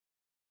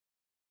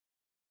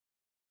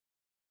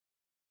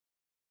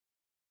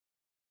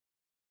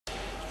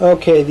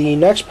Okay, the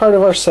next part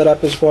of our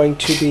setup is going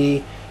to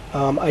be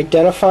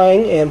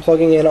identifying and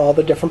plugging in all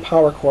the different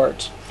power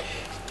cords.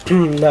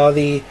 Now,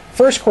 the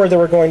first cord that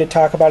we're going to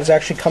talk about is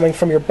actually coming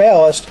from your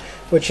ballast,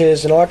 which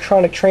is an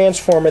electronic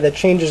transformer that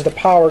changes the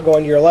power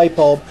going to your light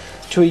bulb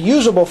to a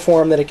usable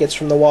form that it gets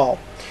from the wall.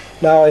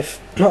 Now, if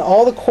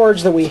all the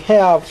cords that we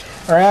have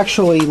are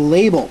actually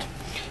labeled,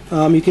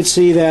 you can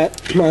see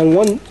that on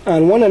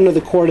one end of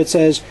the cord it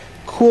says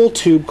cool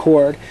tube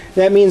cord.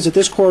 That means that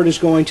this cord is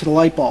going to the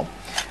light bulb.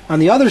 On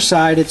the other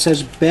side it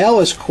says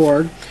ballast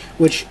cord,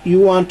 which you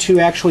want to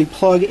actually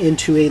plug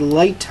into a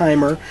light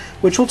timer,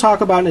 which we'll talk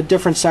about in a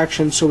different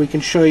section so we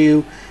can show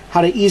you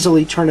how to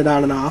easily turn it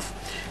on and off.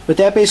 But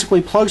that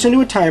basically plugs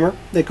into a timer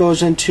that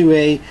goes into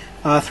a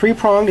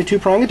 3-prong to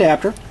 2-prong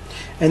adapter,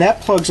 and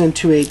that plugs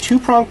into a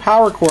 2-prong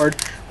power cord,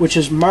 which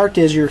is marked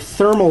as your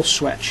thermal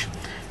switch.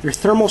 Your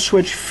thermal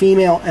switch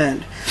female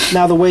end.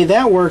 Now, the way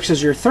that works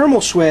is your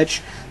thermal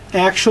switch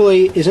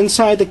actually is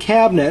inside the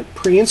cabinet,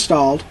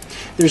 pre-installed.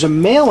 There's a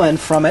male end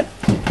from it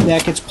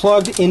that gets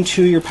plugged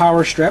into your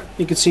power strip.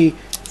 You can see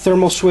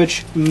thermal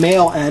switch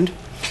male end.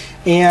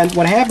 And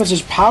what happens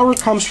is power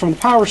comes from the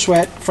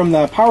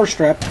power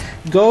strip,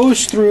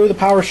 goes through the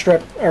power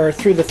strip or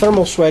through the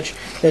thermal switch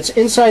that's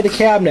inside the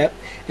cabinet.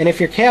 And if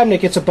your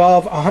cabinet gets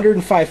above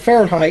 105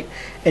 Fahrenheit,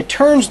 it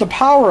turns the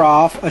power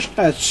off.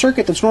 A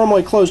circuit that's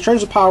normally closed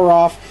turns the power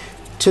off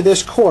to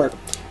this cord.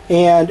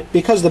 And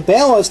because the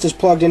ballast is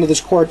plugged into this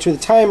cord through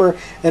the timer,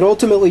 it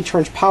ultimately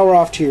turns power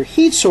off to your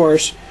heat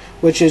source,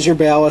 which is your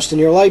ballast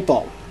and your light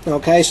bulb.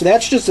 Okay, so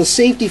that's just a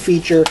safety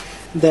feature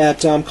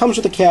that comes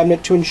with the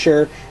cabinet to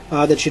ensure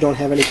that you don't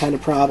have any kind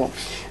of problem.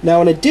 Now,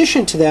 in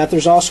addition to that,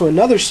 there's also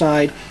another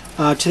side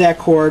to that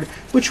cord,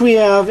 which we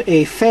have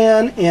a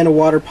fan and a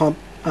water pump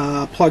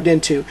plugged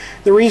into.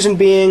 The reason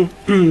being,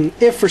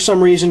 if for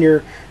some reason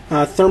your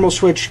thermal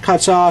switch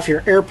cuts off,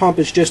 your air pump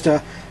is just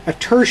a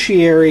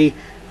tertiary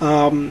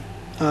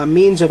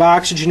means of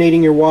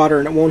oxygenating your water,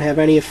 and it won't have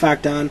any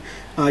effect on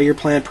your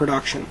plant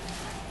production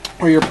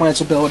or your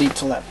plant's ability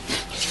to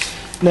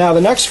live. Now,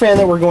 the next fan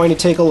that we're going to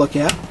take a look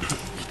at,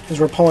 as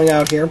we're pulling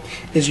out here,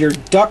 is your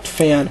duct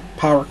fan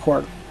power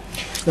cord.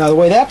 Now, the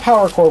way that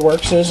power cord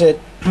works is it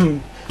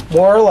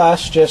more or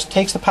less just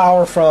takes the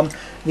power from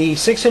the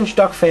 6-inch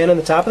duct fan in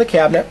the top of the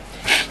cabinet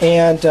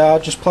and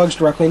just plugs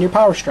directly in your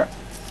power strip.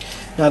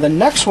 Now, the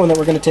next one that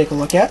we're going to take a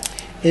look at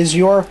is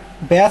your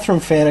bathroom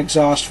fan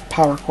exhaust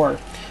power cord.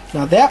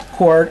 Now, that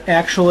cord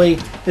actually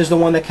is the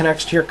one that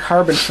connects to your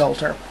carbon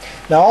filter.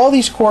 Now, all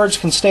these cords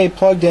can stay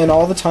plugged in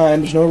all the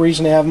time. There's no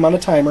reason to have them on a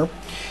timer.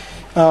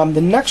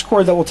 The next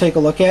cord that we'll take a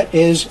look at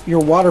is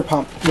your water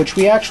pump, which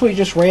we actually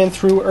just ran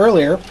through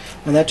earlier,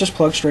 and that just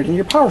plugs straight into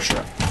your power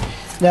strip.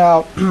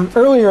 Now,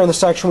 earlier in the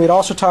section, we'd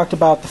also talked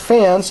about the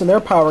fans and their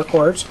power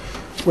cords,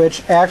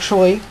 which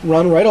actually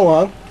run right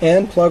along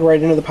and plug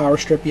right into the power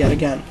strip yet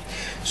again.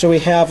 So we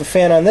have a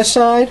fan on this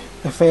side,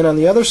 a fan on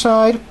the other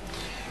side,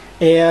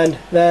 and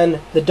then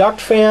the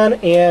duct fan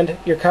and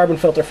your carbon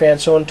filter fan.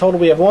 So in total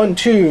we have 1,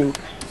 2,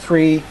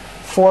 3,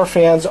 4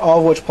 fans, all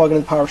of which plug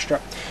into the power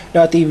strip.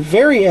 Now, at the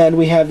very end,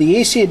 we have the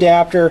AC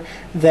adapter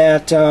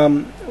that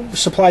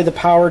supplied the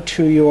power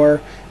to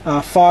your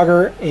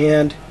fogger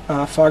and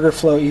fogger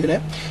flow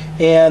unit,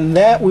 and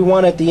that we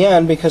want at the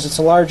end because it's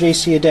a large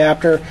AC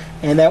adapter,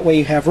 and that way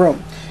you have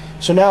room.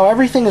 So now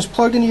everything is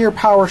plugged into your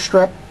power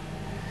strip,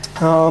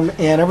 and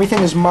everything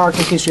is marked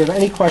in case you have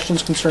any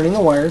questions concerning the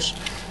wires,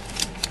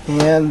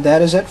 and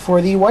that is it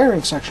for the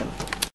wiring section.